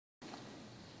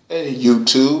Hey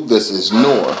YouTube, this is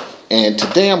Noor, and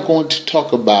today I'm going to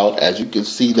talk about, as you can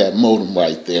see that modem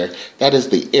right there, that is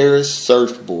the Arris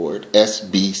Surfboard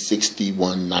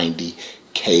SB6190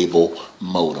 cable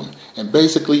modem. And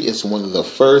basically it's one of the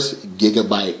first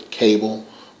gigabit cable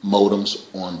modems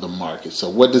on the market. So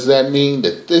what does that mean?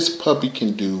 That this puppy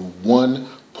can do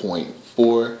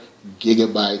 1.4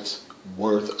 gigabytes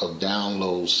worth of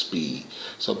download speed.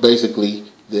 So basically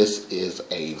this is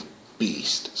a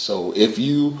beast. So if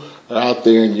you are out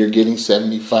there and you're getting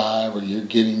 75 or you're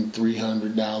getting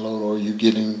 300 download or you're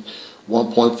getting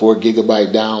 1.4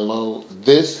 gigabyte download,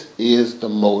 this is the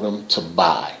modem to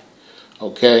buy.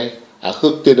 Okay, I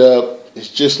hooked it up. It's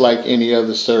just like any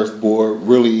other surfboard,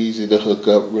 really easy to hook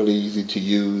up, really easy to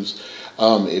use.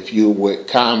 If you're with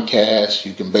Comcast,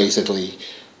 you can basically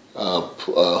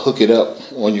hook it up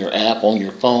on your app on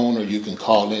your phone, or you can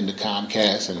call into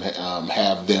Comcast and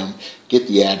have them get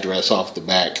the address off the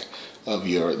back of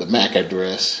the MAC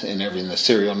address and everything, the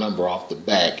serial number off the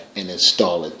back, and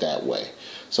install it that way.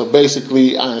 So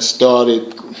basically I installed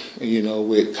it,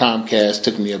 with Comcast.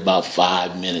 Took me about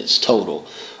 5 minutes total,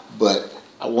 but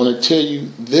I want to tell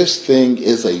you, this thing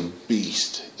is a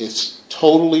beast. It's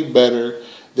totally better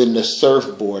than the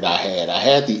surfboard I had. I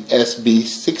had the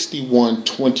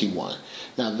SB6121.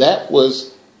 Now that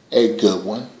was a good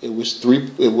one. It was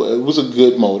a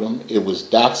good modem. It was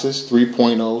DOCSIS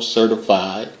 3.0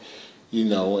 certified,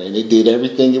 and it did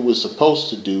everything it was supposed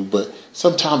to do. But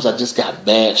sometimes I just got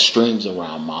bad streams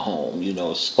around my home,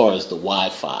 as far as the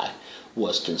Wi-Fi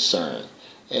was concerned,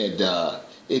 and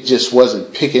it just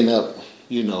wasn't picking up.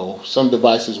 Some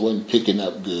devices wasn't picking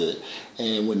up good,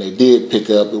 and when they did pick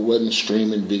up, it wasn't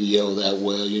streaming video that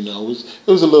well. It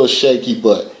was a little shaky,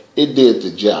 but it did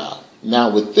the job. Now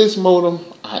with this modem,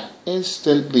 I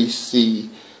instantly see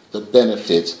the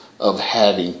benefits of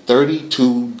having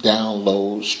 32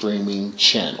 download streaming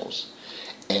channels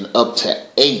and up to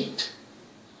 8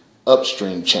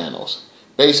 upstream channels.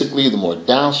 Basically, the more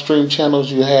downstream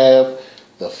channels you have,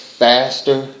 the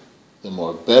faster, the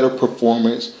more better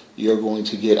performance you're going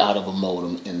to get out of a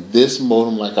modem. And this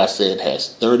modem, like I said, has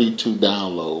 32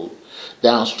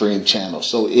 downstream channels.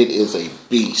 So it is a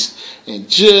beast. And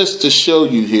just to show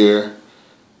you here,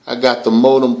 I got the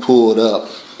modem pulled up.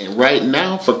 And right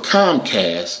now for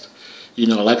Comcast,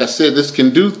 like I said, this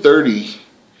can do 30.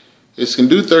 This can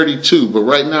do 32. But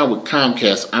right now with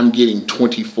Comcast, I'm getting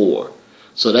 24.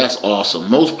 So that's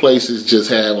awesome. Most places just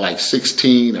have like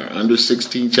 16 or under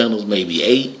 16 channels, maybe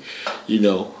 8,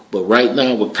 But right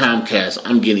now with Comcast,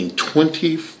 I'm getting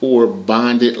 24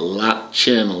 bonded locked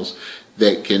channels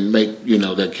that can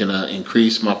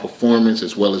increase my performance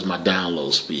as well as my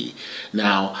download speed.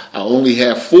 Now, I only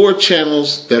have 4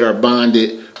 channels that are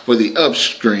bonded for the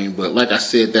upstream, but like I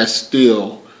said, that's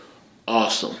still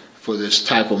awesome for this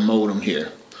type of modem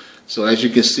here. So as you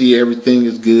can see, everything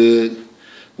is good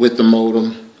with the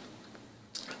modem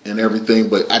and everything,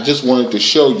 but I just wanted to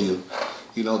show you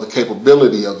the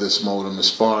capability of this modem as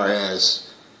far as,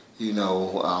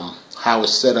 how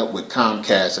it's set up with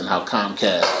Comcast and how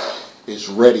Comcast is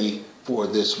ready for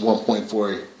this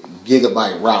 1.4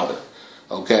 gigabyte router.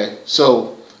 Okay,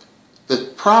 so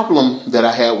the problem that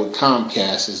I had with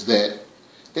Comcast is that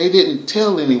they didn't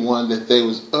tell anyone that they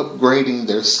was upgrading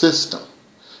their system.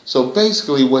 So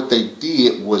basically what they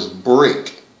did was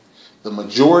break the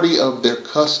majority of their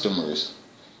customers'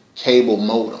 cable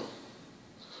modems,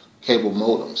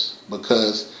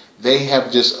 because they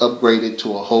have just upgraded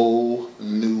to a whole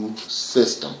new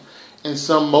system, and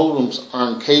some modems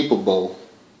aren't capable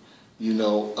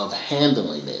of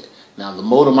handling it. Now the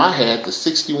modem I had, the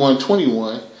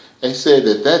 6121, they said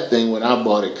that thing, when I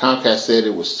bought it, Comcast said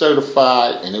it was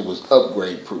certified and it was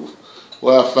upgrade proof.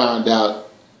 Well, I found out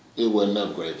it wasn't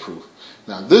upgrade proof.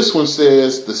 Now this one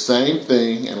says the same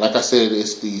thing, and like I said,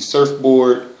 it's the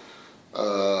surfboard,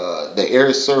 the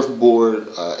Arris Surfboard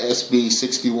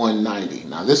SB6190.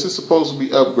 Now this is supposed to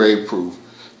be upgrade proof.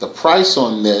 The price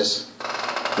on this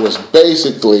was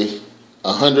basically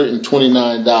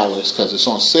 $129 because it's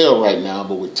on sale right now,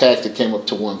 but with tax it came up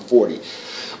to $140.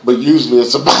 But usually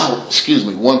it's about,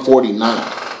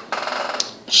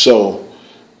 $149. So,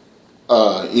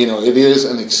 it is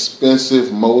an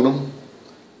expensive modem.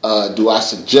 Do I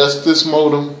suggest this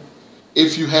modem?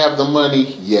 If you have the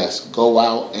money, yes, go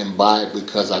out and buy it,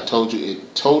 because I told you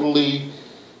it totally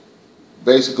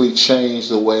basically changed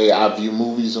the way I view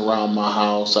movies around my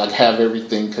house. I have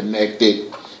everything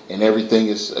connected, and everything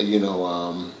is,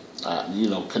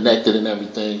 connected and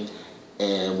everything.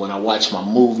 And when I watch my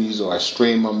movies or I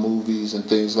stream my movies and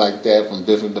things like that from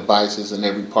different devices in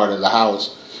every part of the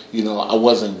house, I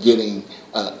wasn't getting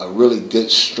a really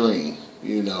good stream,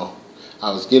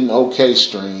 I was getting okay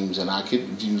streams and I could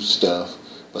view stuff,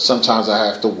 but sometimes I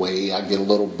have to wait. I get a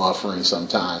little buffering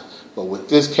sometimes. But with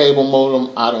this cable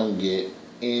modem, I don't get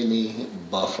any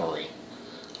buffering.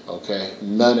 Okay,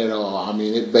 none at all. I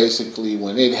mean, it basically,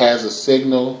 when it has a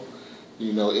signal,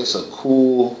 you know, it's a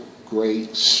cool,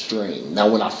 great stream. Now,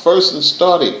 when I first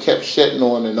installed it, it kept shutting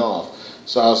on and off.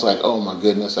 So I was like, oh my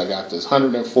goodness, I got this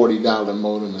 $140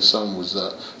 modem and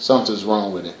something's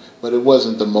wrong with it. But it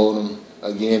wasn't the modem.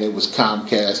 Again, it was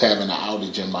Comcast having an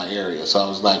outage in my area. So I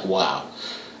was like, wow,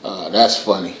 that's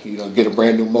funny. You know, get a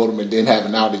brand new modem and then have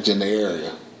an outage in the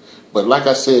area. But like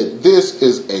I said, this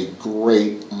is a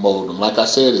great modem. Like I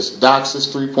said, it's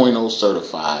DOCSIS 3.0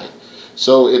 certified.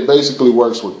 So it basically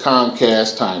works with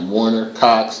Comcast, Time Warner,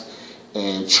 Cox,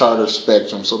 and Charter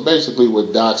Spectrum. So basically what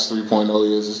DOCSIS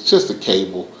 3.0 is, it's just a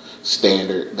cable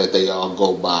standard that they all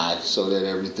go by so that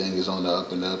everything is on the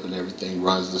up and up and everything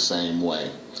runs the same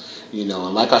way. You know,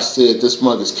 and like I said, this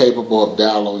mug is capable of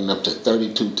downloading up to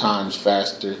 32 times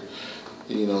faster,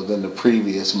 you know, than the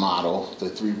previous model, the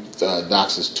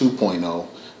DOCSIS 2.0.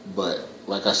 But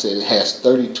like I said, it has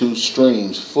 32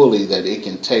 streams fully that it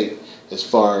can take as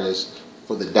far as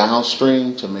for the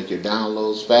downstream to make your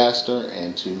downloads faster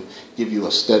and to give you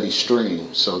a steady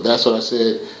stream. So that's what I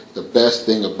said, the best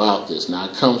thing about this. Now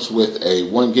it comes with a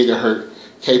 1 gigahertz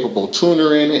capable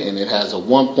tuner in it, and it has a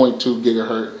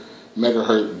 1.2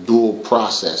 megahertz dual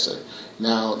processor.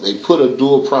 Now they put a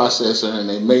dual processor and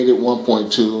they made it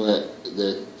 1.2.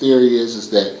 The theory is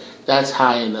that that's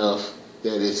high enough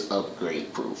that it's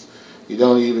upgrade proof. You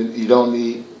don't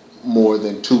need more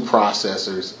than 2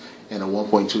 processors and a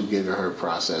 1.2 gigahertz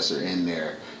processor in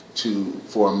there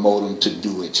for a modem to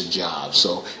do its job.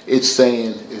 So it's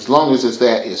saying as long as it's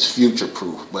that, it's future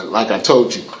proof. But like I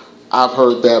told you, I've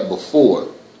heard that before.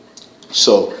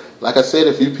 So like I said,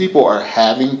 if you people are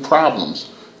having problems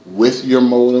with your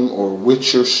modem or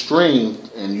with your stream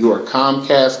and you're a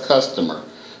Comcast customer,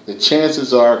 the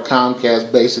chances are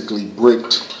Comcast basically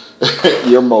bricked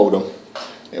your modem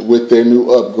with their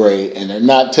new upgrade, and they're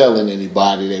not telling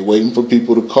anybody. They're waiting for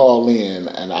people to call in,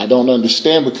 and I don't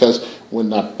understand, because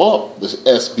when I bought this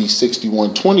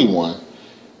SB6191,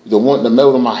 the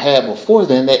modem I had before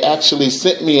then, they actually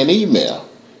sent me an email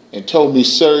and told me,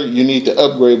 sir, you need to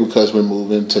upgrade because we're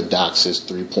moving to DOCSIS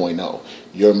 3.0.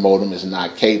 Your modem is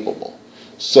not capable.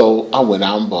 So I went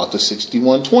out and bought the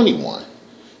 6121.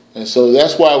 And so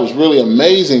that's why it was really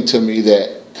amazing to me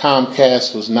that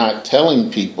Comcast was not telling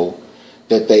people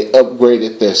that they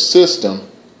upgraded their system,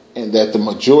 and that the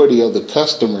majority of the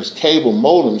customers' cable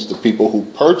modems, the people who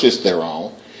purchased their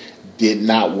own, did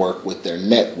not work with their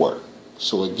network.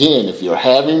 So again, if you're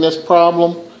having this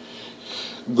problem,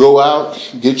 go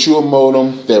out, get you a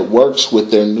modem that works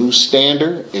with their new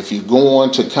standard. If you go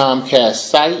on to Comcast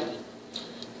site,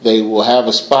 they will have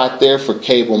a spot there for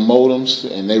cable modems,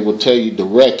 and they will tell you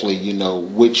directly, you know,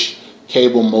 which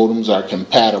cable modems are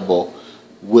compatible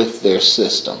with their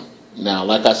system. Now,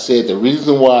 like I said, the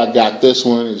reason why I got this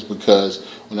one is because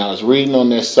when I was reading on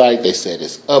their site, they said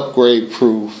it's upgrade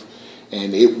proof,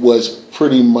 and it was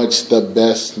pretty much the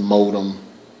best modem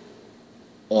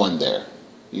on there.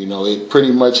 You know, it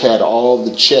pretty much had all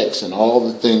the checks and all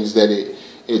the things that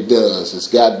it does. It's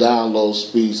got download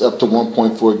speeds up to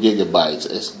 1.4 gigabytes.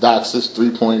 It's DOCSIS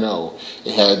 3.0.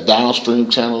 It had downstream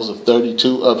channels of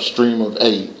 32, upstream of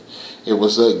 8. It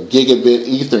was a Gigabit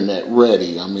Ethernet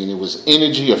ready. I mean, it was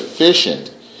energy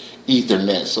efficient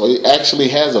Ethernet. So it actually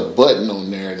has a button on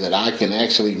there that I can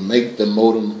actually make the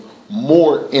modem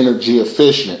more energy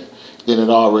efficient than it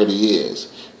already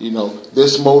is. You know,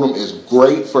 this modem is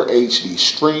great for HD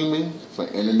streaming, for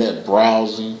internet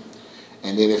browsing.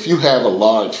 And then if you have a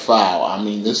large file, I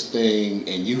mean, this thing,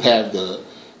 and you have the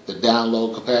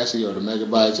download capacity or the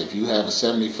megabytes, if you have a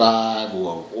 75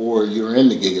 or you're in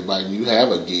the gigabyte and you have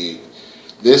a gig,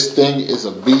 this thing is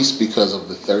a beast because of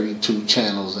the 32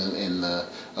 channels and the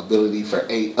ability for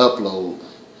 8 upload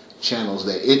channels,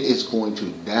 that it is going to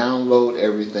download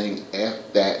everything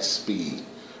at that speed.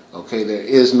 Okay, there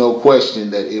is no question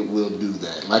that it will do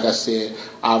that. Like I said,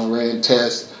 I've ran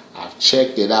tests, I've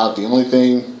checked it out. The only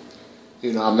thing,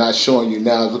 you know, I'm not showing you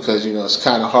now because, you know, it's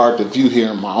kind of hard to view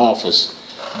here in my office.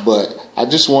 But I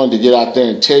just wanted to get out there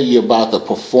and tell you about the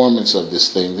performance of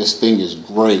this thing. This thing is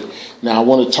great. Now I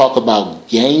want to talk about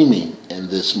gaming in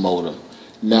this modem.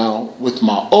 Now with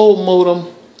my old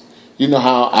modem, you know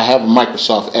how I have a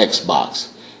Microsoft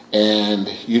Xbox. And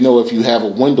you know, if you have a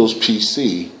Windows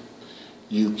PC,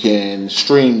 you can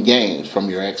stream games from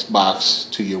your Xbox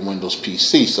to your Windows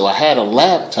PC. So I had a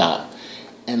laptop,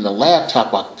 and the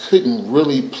laptop I couldn't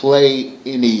really play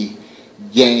any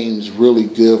games really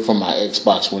good from my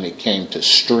Xbox when it came to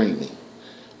streaming.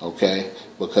 okay,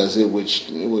 because it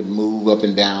would move up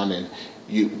and down, and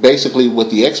you basically what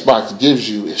the Xbox gives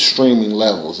you is streaming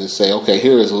levels. It say, okay,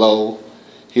 here is low,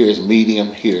 here is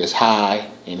medium, here is high,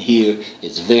 and here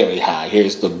is very high.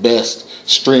 Here's the best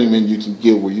streaming you can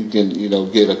get, where you can, you know,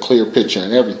 get a clear picture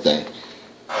and everything.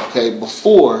 Okay,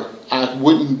 before I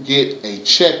wouldn't get a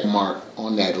check mark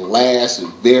on that last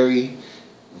very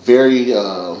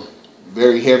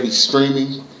heavy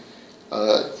streaming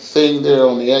thing there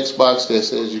on the Xbox that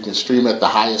says you can stream at the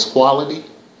highest quality.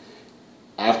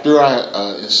 After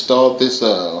I installed this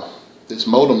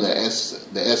modem, the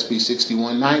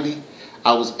SB6190,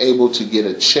 I was able to get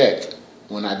a check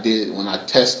when I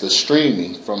test the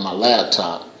streaming from my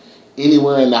laptop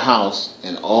anywhere in the house,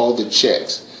 and all the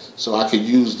checks, so I could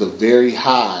use the very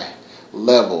high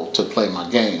level to play my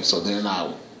game. So then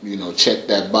I, you know, checked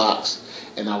that box,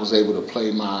 and I was able to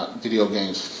play my video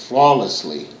games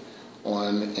flawlessly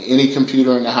on any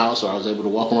computer in the house, or I was able to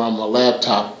walk around my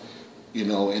laptop, you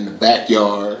know, in the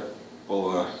backyard,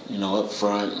 or, you know, up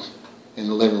front in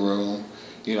the living room.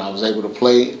 You know, I was able to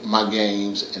play my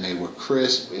games, and they were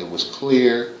crisp, it was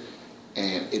clear,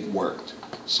 and it worked.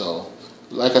 So,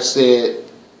 like I said,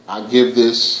 I give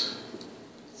this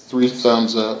 3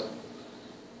 thumbs up.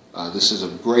 This is a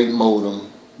great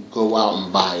modem. Go out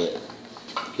and buy it.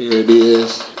 Here it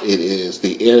is. It is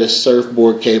the Arris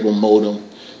surfboard cable modem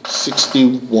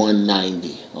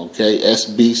 6190. Okay,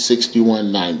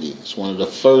 SB6190. It's one of the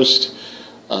first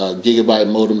Gigabit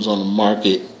modems on the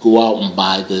market. Go out and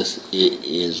buy this. It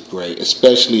is great,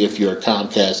 especially if you're a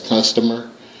Comcast customer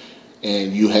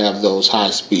and you have those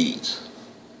high speeds.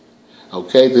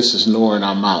 Okay, this is Nor, and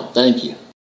I'm out. Thank you.